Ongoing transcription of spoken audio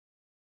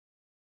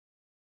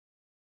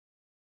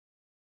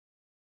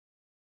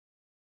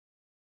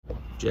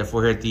Jeff,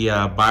 we're at the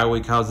bye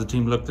week. How's the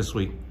team look this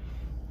week?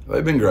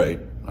 They've been great.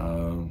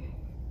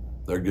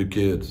 They're good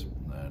kids,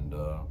 and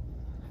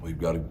we've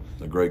got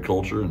a great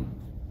culture, and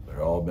they've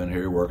all been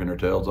here working their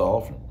tails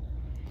off. And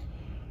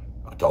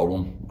I told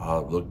them, I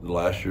looked at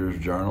last year's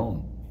journal,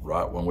 and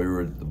right when we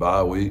were at the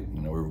bye week,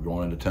 we were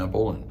going into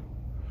Temple, and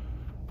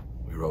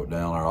we wrote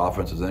down our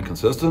offense is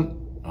inconsistent.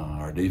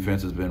 Our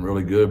defense has been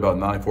really good about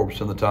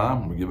 94% of the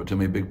time. We give it too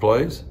many big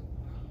plays.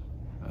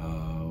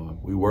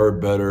 We were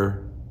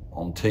better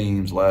on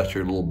teams last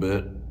year a little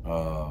bit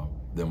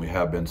than we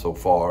have been so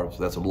far, so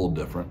that's a little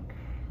different.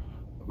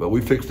 But we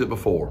fixed it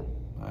before,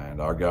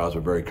 and our guys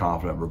are very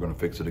confident we're going to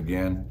fix it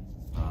again.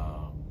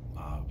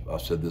 I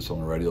said this on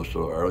the radio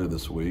show earlier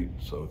this week,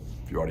 so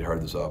if you already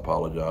heard this, I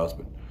apologize,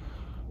 but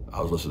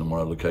I was listening to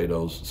one of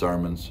Lucato's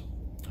sermons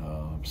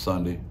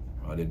Sunday.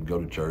 I didn't go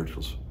to church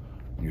because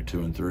when you're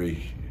 2 and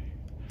 3,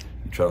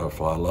 you try to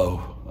fly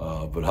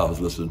low, but I was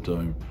listening to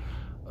him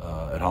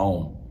at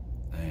home,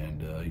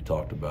 and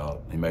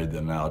he made the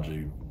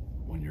analogy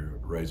when you're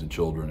raising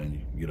children and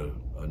you get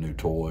a new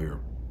toy, or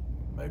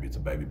maybe it's a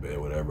baby bed,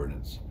 whatever,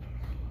 and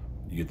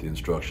you get the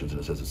instructions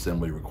and it says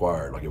assembly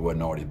required, like it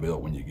wasn't already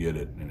built when you get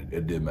it, and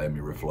it did make me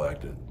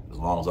reflect. As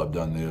long as I've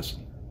done this,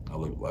 I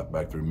look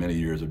back through many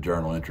years of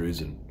journal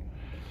entries, and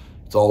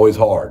it's always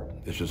hard.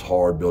 It's just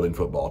hard building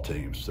football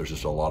teams. There's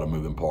just a lot of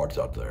moving parts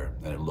out there,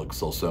 and it looks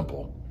so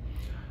simple.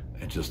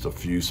 And just a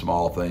few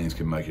small things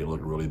can make it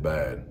look really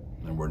bad,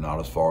 and we're not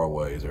as far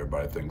away as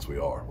everybody thinks we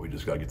are. We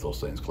just got to get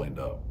those things cleaned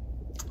up.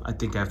 I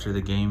think after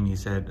the game, you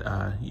said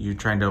you're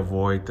trying to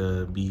avoid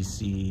the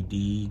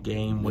BCD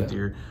game with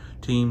your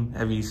team.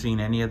 Have you seen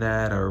any of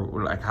that, or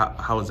like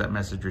how was that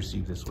message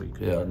received this week?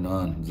 Yeah,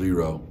 none,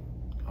 zero.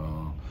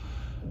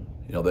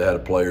 They had a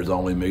players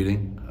only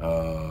meeting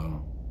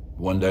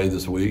one day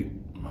this week.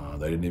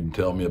 They didn't even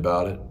tell me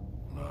about it,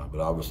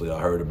 but obviously I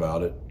heard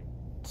about it.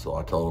 So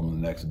I told them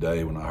the next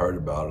day when I heard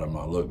about it, I'm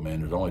like, look, man,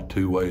 there's only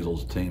 2 ways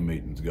those team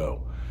meetings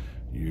go.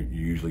 You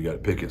usually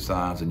got picket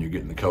signs and you're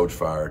getting the coach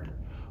fired,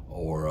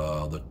 or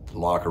the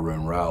locker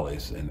room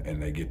rallies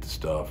and they get the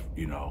stuff,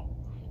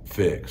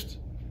 fixed.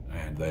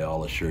 And they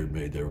all assured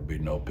me there would be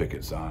no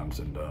picket signs,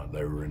 and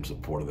they were in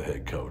support of the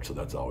head coach, so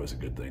that's always a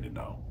good thing to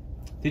know.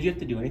 Did you have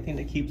to do anything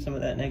to keep some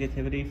of that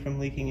negativity from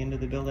leaking into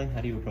the building?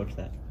 How do you approach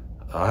that?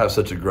 I have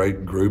such a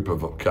great group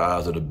of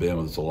guys that have been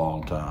with us a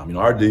long time.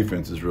 Our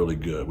defense is really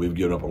good. We've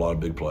given up a lot of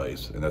big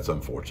plays, and that's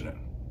unfortunate.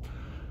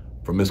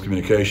 From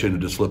miscommunication to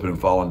just slipping and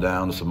falling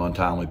down to some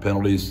untimely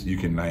penalties, you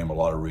can name a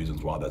lot of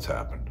reasons why that's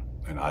happened.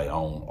 And I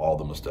own all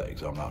the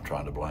mistakes. I'm not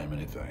trying to blame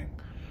anything.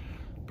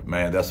 But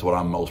man, that's what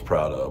I'm most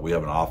proud of. We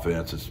have an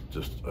offense. It's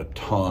just a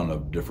ton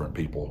of different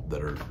people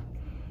that are,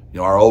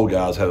 our old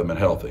guys haven't been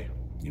healthy.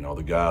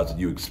 The guys that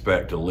you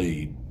expect to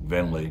lead,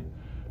 Vinley,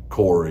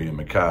 Corey, and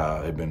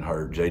Mackay, have been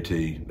hurt.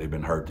 JT, they've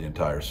been hurt the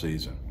entire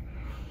season.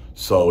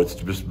 So it's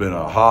just been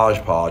a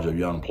hodgepodge of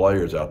young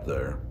players out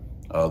there,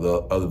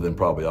 other than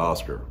probably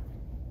Oscar.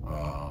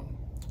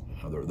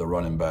 The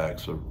running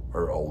backs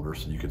are older,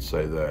 so you could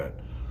say that.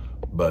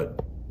 But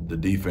the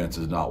defense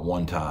is not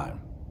one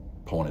time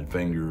pointed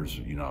fingers,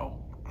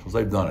 because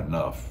they've done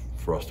enough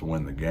for us to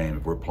win the game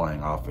if we're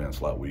playing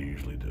offense like we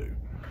usually do.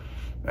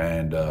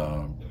 And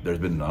there's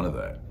been none of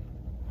that,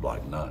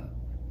 like none.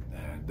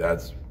 And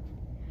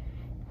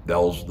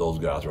those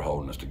guys are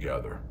holding us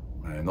together.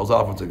 And those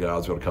offensive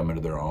guys are going to come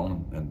into their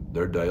own, and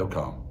their day will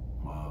come.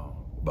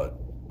 But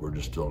we're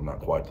just still not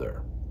quite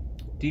there.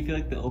 Do you feel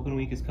like the open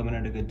week is coming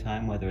at a good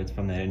time, whether it's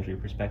from that injury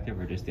perspective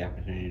or just the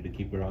opportunity to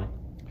keep growing?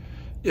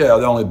 Yeah,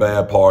 the only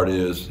bad part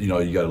is, you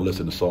got to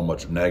listen to so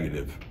much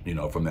negative,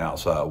 from the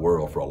outside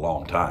world for a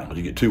long time. Because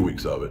you get 2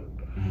 weeks of it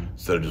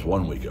instead of just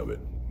 1 week of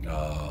it.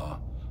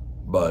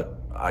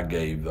 But I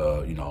gave,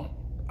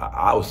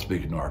 I was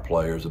speaking to our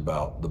players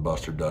about the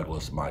Buster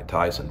Douglas-Mike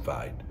Tyson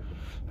fight,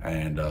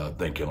 and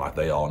thinking like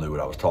they all knew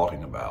what I was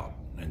talking about.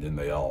 And then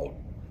they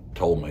all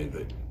told me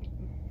that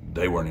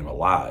they weren't even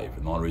alive.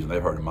 And the only reason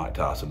they've heard of Mike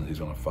Tyson is he's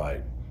going to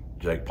fight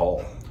Jake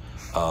Paul.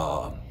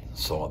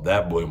 So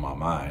that blew my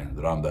mind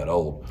that I'm that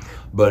old.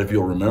 But if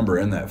you'll remember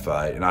in that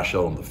fight, and I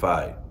showed them the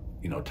fight,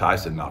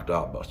 Tyson knocked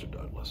out Buster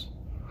Douglas,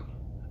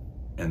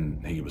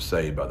 and he was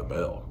saved by the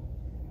bell.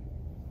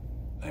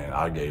 And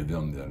I gave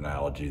them the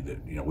analogy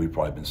that, we've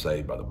probably been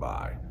saved by the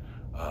bye.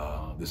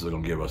 This is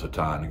going to give us a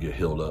time to get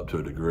healed up to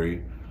a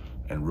degree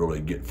and really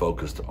get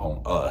focused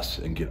on us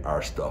and get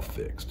our stuff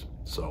fixed.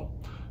 So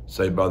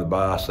saved by the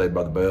bye, saved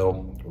by the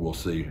bell. We'll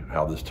see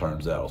how this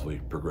turns out as we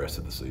progress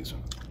through the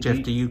season.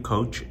 Jeff, do you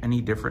coach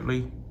any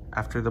differently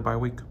after the bye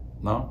week?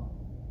 No,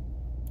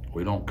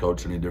 we don't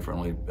coach any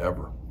differently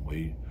ever.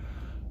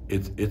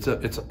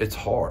 It's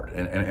hard,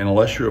 and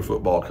unless you're a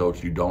football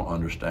coach, you don't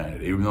understand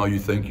it. Even though you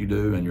think you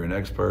do, and you're an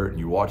expert, and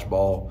you watch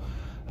ball,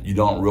 you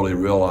don't really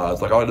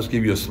realize. Like, I'll just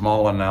give you a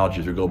small analogy.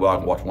 If you go back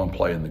and watch one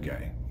play in the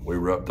game, we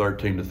were up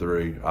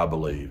 13-3, I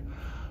believe.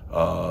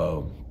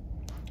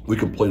 We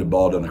completed a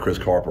ball down to Chris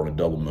Carper on a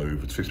double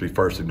move. It's fixed to be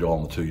first and goal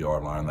on the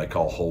 2-yard line. They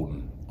call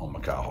holding on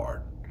Mackay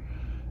Hart.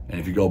 And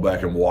if you go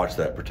back and watch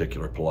that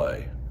particular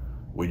play,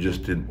 We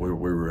just didn't, we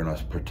were in a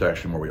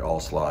protection where we all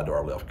slide to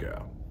our left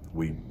gap.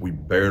 We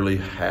barely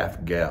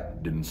half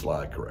gap didn't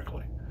slide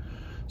correctly.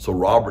 So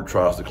Robert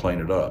tries to clean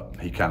it up.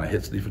 He kind of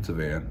hits the defensive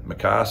end.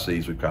 Mekhi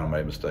sees we've kind of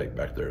made a mistake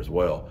back there as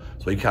well.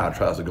 So he kind of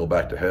tries to go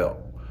back to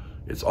help.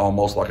 It's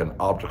almost like an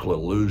optical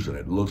illusion.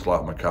 It looks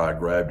like Mekhi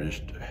grabbed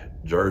his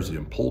jersey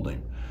and pulled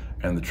him.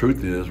 And the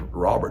truth is,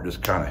 Robert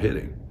just kind of hit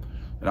him.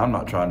 And I'm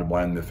not trying to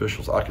blame the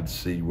officials. I could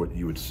see what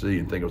you would see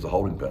and think it was a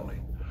holding penalty.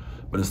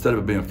 But instead of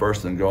it being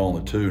 1st and goal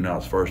on the 2, now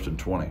it's 1st and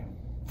 20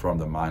 from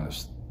the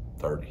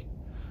 -30.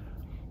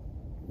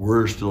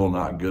 We're still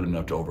not good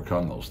enough to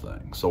overcome those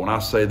things. So when I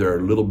say there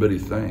are little bitty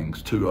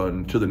things, to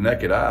the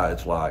naked eye,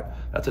 it's like,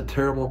 that's a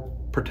terrible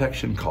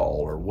protection call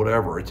or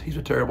whatever. He's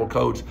a terrible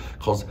coach,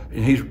 because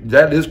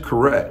that is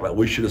correct. Like,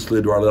 we should have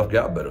slid to our left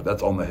gap better.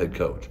 That's on the head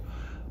coach.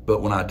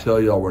 But when I tell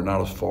y'all we're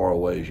not as far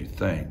away as you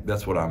think,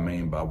 that's what I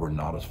mean by we're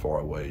not as far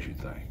away as you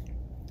think.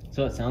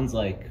 So it sounds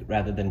like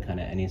rather than kind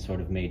of any sort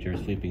of major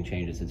sweeping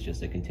changes, it's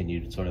just a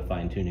continued sort of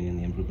fine-tuning in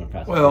the improvement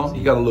process. Well,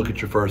 you got to look at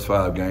your first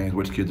 5 games,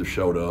 which kids have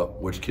showed up,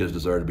 which kids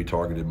deserve to be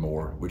targeted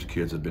more, which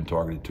kids have been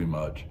targeted too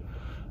much,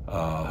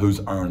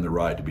 who's earned the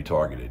right to be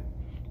targeted.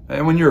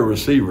 And when you're a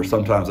receiver,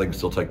 sometimes they can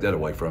still take that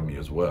away from you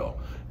as well.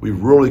 We've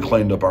really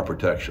cleaned up our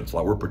protections.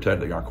 Like, we're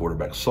protecting our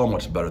quarterback so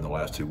much better in the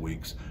last 2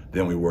 weeks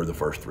than we were the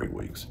first 3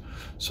 weeks.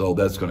 So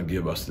that's going to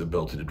give us the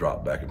ability to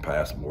drop back and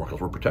pass more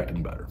because we're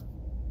protecting better.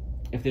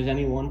 If there's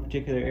any one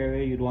particular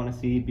area you'd want to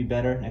see be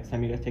better next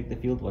time you guys take the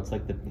field, what's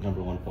like the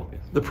 #1 focus?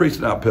 The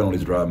pre-snap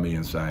penalties drive me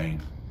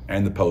insane,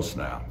 and the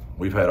post-snap.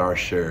 We've had our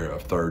share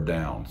of 3rd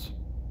downs.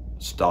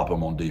 Stop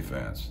them on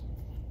defense.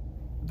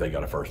 They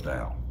got a 1st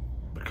down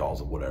because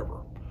of whatever.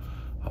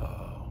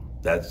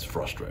 That's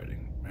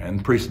frustrating.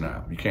 And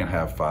pre-snap, you can't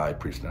have 5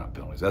 pre-snap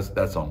penalties.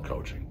 That's on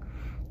coaching.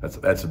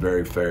 That's a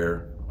very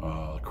fair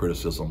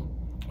criticism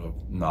of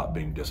not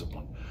being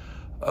disciplined.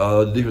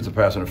 The defensive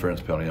pass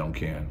interference penalty on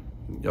Ken.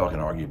 Y'all can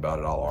argue about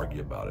it. I'll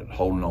argue about it.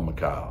 Holding on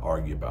Mekhi,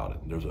 argue about it.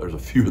 There's a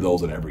few of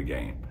those in every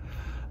game.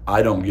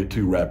 I don't get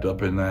too wrapped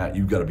up in that.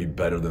 You've got to be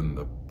better than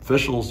the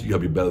officials. You got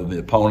to be better than the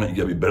opponent. You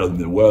got to be better than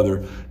the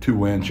weather to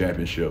win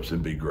championships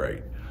and be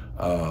great.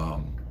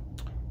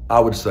 I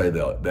would say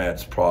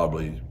that's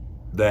probably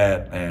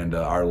that, and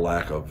our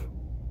lack of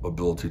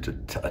ability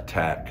to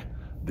attack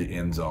the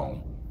end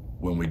zone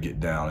when we get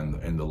down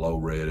in the low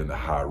red and the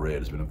high red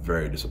has been a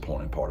very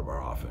disappointing part of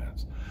our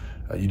offense.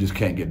 You just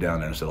can't get down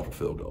there and settle for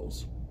field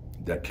goals.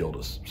 That killed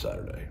us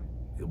Saturday.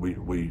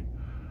 We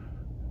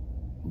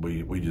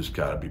just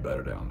got to be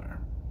better down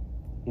there.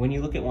 When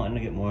you look at wanting to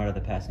get more out of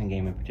the passing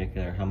game in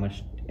particular, how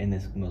much in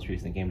this most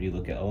recent game do you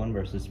look at Owen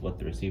versus what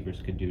the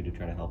receivers could do to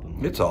try to help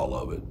him? It's all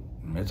of it.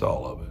 It's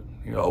all of it.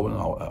 You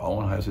know,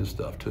 Owen has his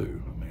stuff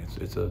too. I mean,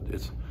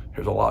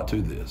 there's a lot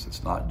to this.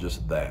 It's not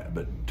just that.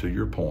 But to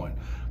your point,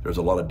 there's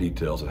a lot of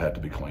details that have to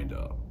be cleaned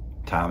up.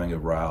 Timing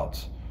of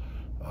routes,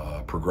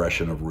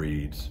 progression of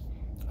reads,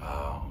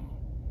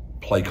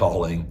 play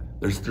calling.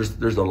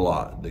 There's a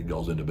lot that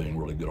goes into being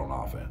really good on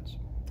offense.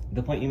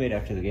 The point you made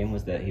after the game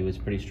was that he was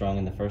pretty strong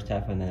in the first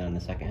half, and then in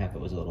the second half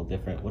it was a little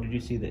different. What did you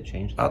see that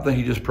changed? I think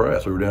he just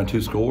pressed. We were down 2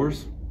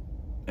 scores,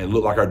 and it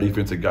looked like our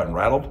defense had gotten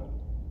rattled.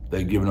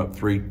 They'd given up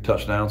 3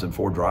 touchdowns in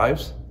 4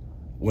 drives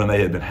when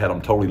they had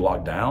them totally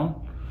locked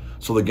down.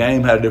 So the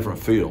game had a different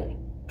feel,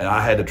 and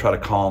I had to try to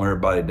calm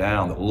everybody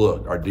down that,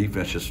 look, our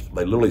defense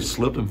they literally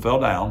slipped and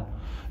fell down,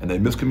 and they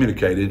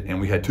miscommunicated,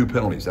 and we had 2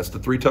 penalties. That's the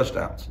 3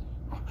 touchdowns.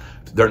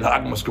 They're not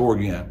going to score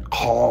again.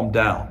 Calm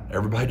down.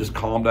 Everybody just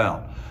calm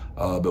down.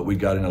 But we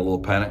got in a little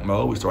panic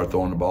mode. We started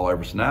throwing the ball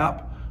every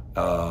snap.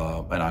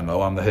 And I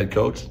know I'm the head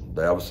coach.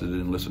 They obviously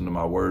didn't listen to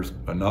my words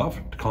enough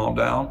to calm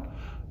down.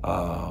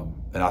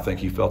 And I think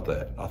he felt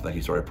that. I think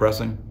he started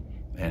pressing,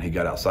 and he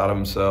got outside of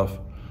himself.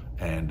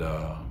 And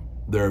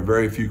there are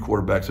very few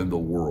quarterbacks in the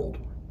world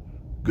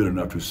good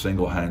enough to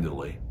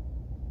single-handedly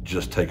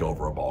just take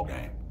over a ball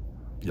game.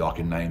 Y'all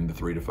can name the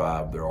 3 to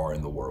 5 there are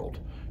in the world.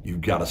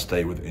 You've got to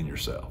stay within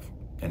yourself.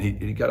 And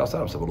he got outside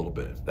of himself a little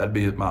bit. That'd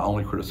be my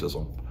only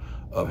criticism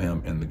of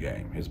him in the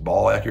game. His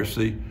ball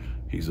accuracy,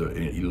 he's an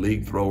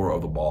elite thrower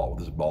of the ball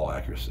with his ball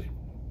accuracy.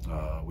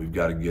 We've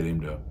got to get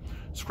him to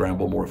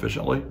scramble more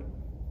efficiently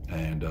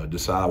and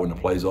decide when the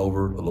play's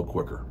over a little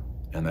quicker.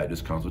 And that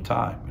just comes with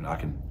time. And I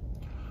can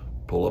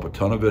pull up a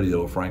ton of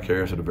video of Frank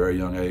Harris at a very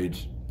young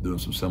age doing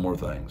some similar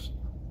things.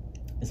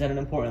 Is that an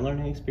important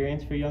learning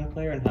experience for a young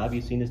player? And how have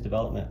you seen his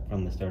development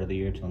from the start of the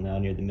year till now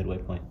near the midway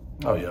point?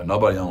 Oh, yeah.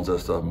 Nobody owns that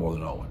stuff more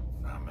than Owen.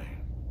 I mean,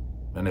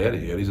 and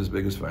Eddie's his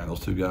biggest fan. Those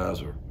 2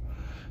 guys are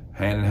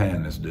hand in hand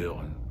in this deal.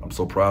 And I'm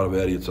so proud of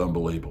Eddie, it's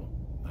unbelievable.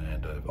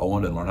 And if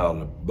Owen didn't learn how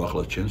to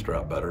buckle his chin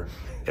strap better,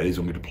 Eddie's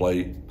going to get to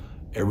play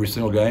every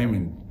single game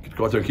and get to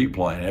go out there and keep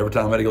playing. Every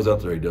time Eddie goes out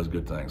there, he does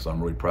good things. So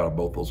I'm really proud of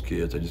both those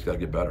kids. They just got to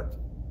get better.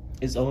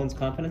 Is Owen's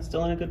confidence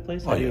still in a good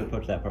place? How do you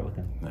approach that part with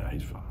him? Yeah,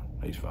 he's fine.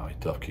 He's fine. He's a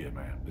tough kid,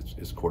 man.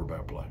 It's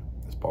quarterback play.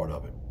 It's part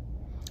of it.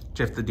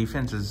 Jeff, the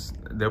defense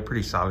they're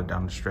pretty solid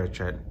down the stretch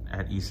at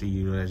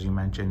ECU, as you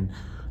mentioned.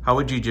 How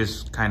would you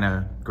just kind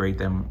of grade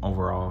them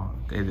overall?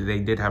 They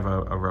did have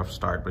a rough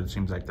start, but it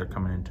seems like they're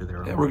coming into their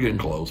own. Yeah, we're getting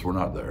close. We're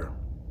not there.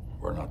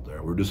 We're not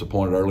there. We're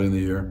disappointed early in the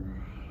year.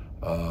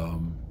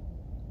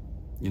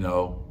 You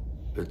know,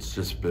 it's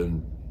just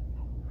been,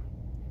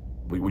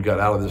 we got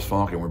out of this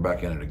funk and we're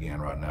back in it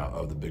again right now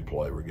of the big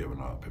play we're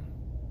giving up.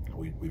 And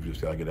we've just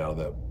got to get out of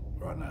that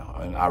right now.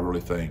 And I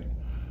really think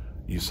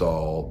you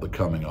saw the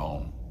coming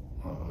on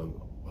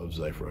of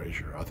Zay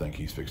Frazier. I think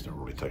he's fixing to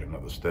really take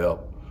another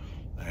step.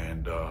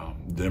 And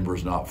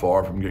Denver's not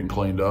far from getting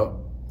cleaned up.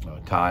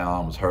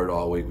 Tyon was hurt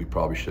all week. We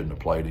probably shouldn't have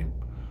played him.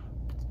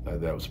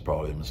 That was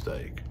probably a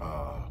mistake.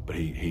 But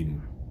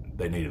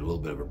they needed a little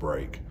bit of a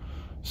break.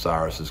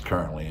 Cyrus is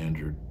currently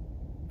injured.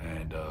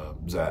 And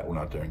Zach went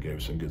out there and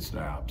gave some good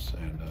snaps.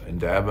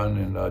 And Davin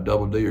and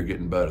Double D are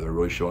getting better. They're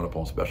really showing up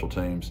on special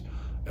teams.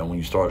 And when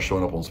you start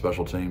showing up on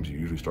special teams, you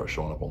usually start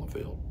showing up on the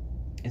field.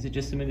 Is it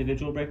just some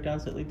individual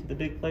breakdowns that lead to the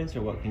big plays,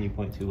 or what can you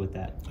point to with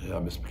that? Yeah,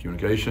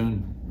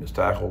 miscommunication, missed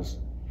tackles.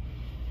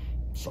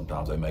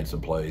 Sometimes they made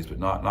some plays, but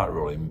not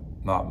really,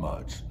 not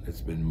much.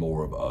 It's been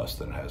more of us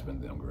than it has been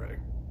them, Greg.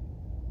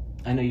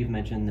 I know you've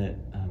mentioned that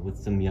with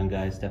some young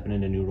guys stepping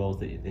into new roles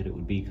that it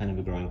would be kind of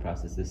a growing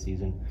process this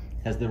season.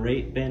 Has the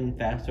rate been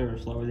faster or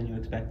slower than you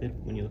expected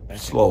when you look back?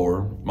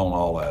 Slower on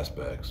all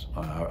aspects.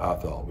 I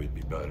thought we'd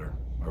be better.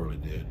 I really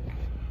did.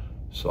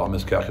 So I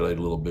miscalculated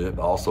a little bit.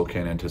 I also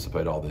can't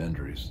anticipate all the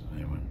injuries. I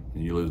mean,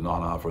 when you lose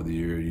Nana for the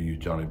year, you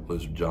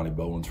lose Johnny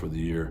Bowens for the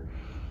year.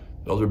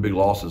 Those are big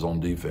losses on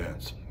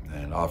defense.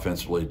 And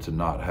offensively, to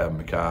not have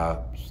Mackay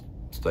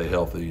stay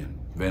healthy, and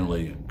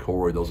Vinley and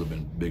Corey, those have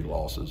been big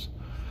losses.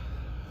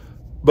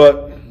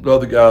 But the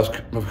other guys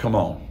have come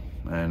on,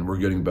 and we're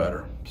getting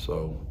better.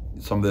 So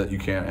some of that you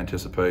can't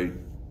anticipate,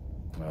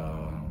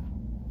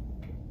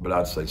 but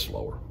I'd say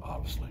slower,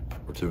 obviously.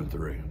 We're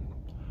 2-3.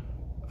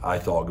 I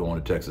thought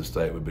going to Texas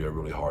State would be a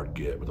really hard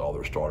get with all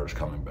their starters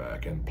coming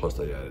back, and plus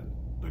they added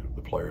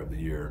the player of the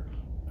year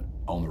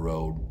on the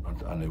road.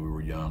 I knew we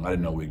were young. I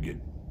didn't know we'd get,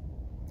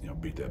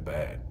 beat that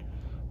bad.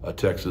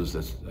 Texas,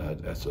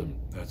 that's a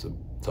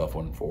tough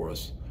one for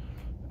us,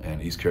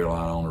 and East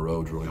Carolina on the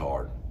road's really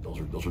hard. Those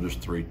are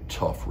just 3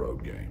 tough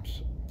road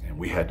games, and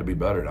we had to be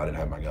better. And I didn't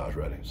have my guys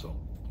ready, so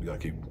we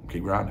got to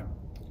keep grinding.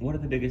 What are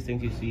the biggest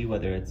things you see,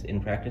 whether it's in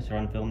practice or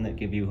on film, that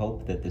give you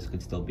hope that this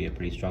could still be a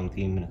pretty strong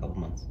team in a couple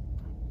months?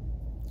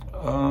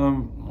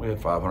 We had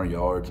 500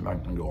 yards. I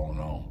can go on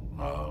and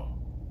on.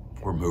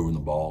 We're moving the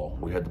ball.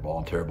 We had the ball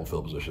in terrible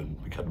field position.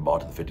 We cut the ball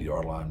to the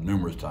 50-yard line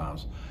numerous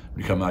times.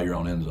 When you come out of your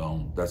own end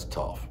zone, that's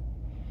tough.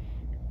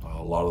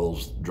 A lot of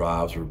those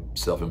drives are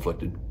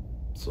self-inflicted,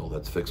 so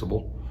that's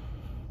fixable.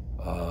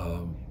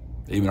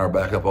 Even our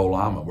backup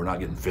O-linemen, we're not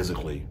getting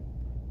physically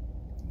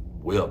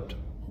whipped.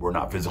 We're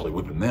not physically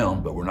whipping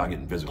them, but we're not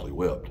getting physically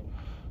whipped.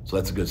 So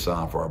that's a good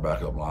sign for our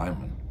backup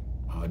linemen.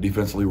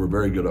 Defensively, we're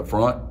very good up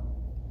front.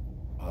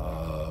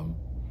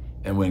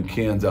 And when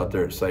Ken's out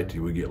there at safety,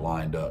 we get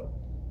lined up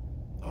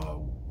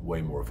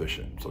way more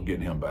efficient. So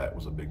getting him back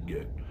was a big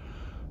get.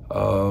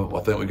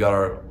 I think we got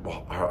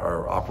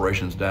our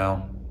operations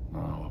down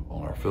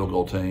on our field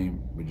goal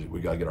team. We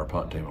got to get our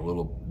punt team a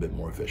little bit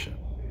more efficient.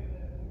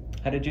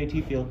 How did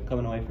JT feel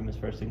coming away from his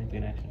first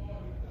significant action?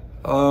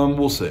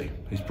 We'll see.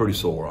 He's pretty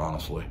sore,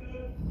 honestly,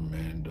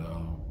 and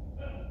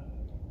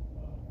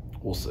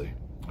we'll see.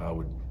 I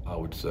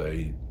would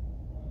say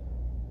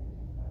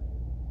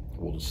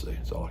we'll just see.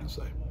 That's all I can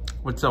say.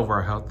 What's the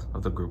overall health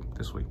of the group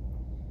this week?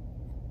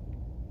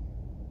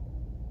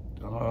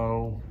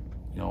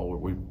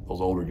 Those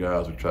older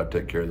guys, we tried to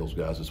take care of those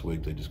guys this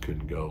week. They just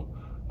couldn't go.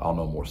 I'll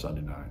know more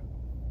Sunday night.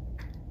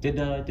 Did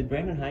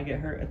Brandon High get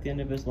hurt at the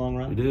end of his long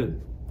run? He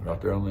did. Right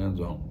there on the end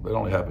zone. That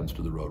only happens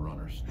to the road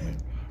runners. I mean,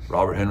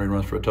 Robert Henry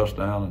runs for a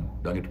touchdown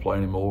and doesn't get to play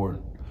anymore.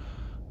 And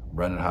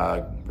Brandon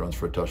High runs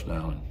for a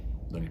touchdown and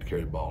doesn't get to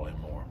carry the ball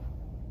anymore.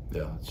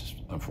 Yeah, it's just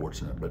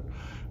unfortunate. But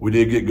we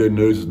did get good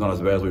news. It's not as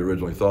bad as we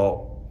originally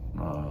thought.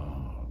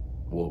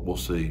 We'll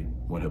see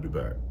when he'll be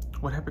back.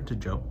 What happened to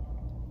Joe?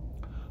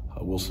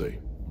 We'll see.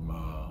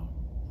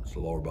 It's a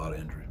lower body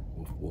injury.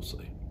 We'll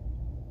see.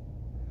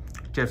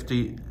 Jeff,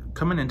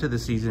 coming into the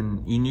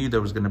season, you knew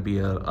there was going to be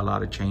a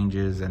lot of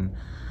changes and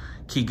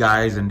key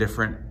guys in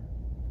different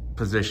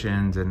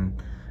positions,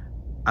 and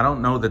I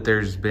don't know that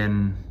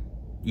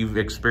you've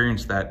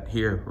experienced that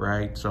here,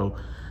 right? So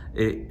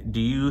do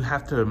you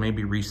have to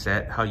maybe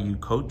reset how you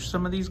coach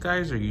some of these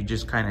guys, or you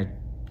just kind of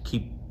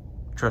keep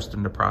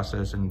trusting the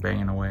process and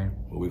banging away?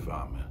 We'll be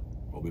fine, man.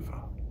 We'll be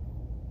fine.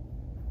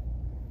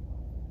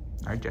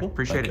 All right, Jeff.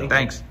 Appreciate it.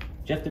 Thanks.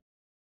 Jeff,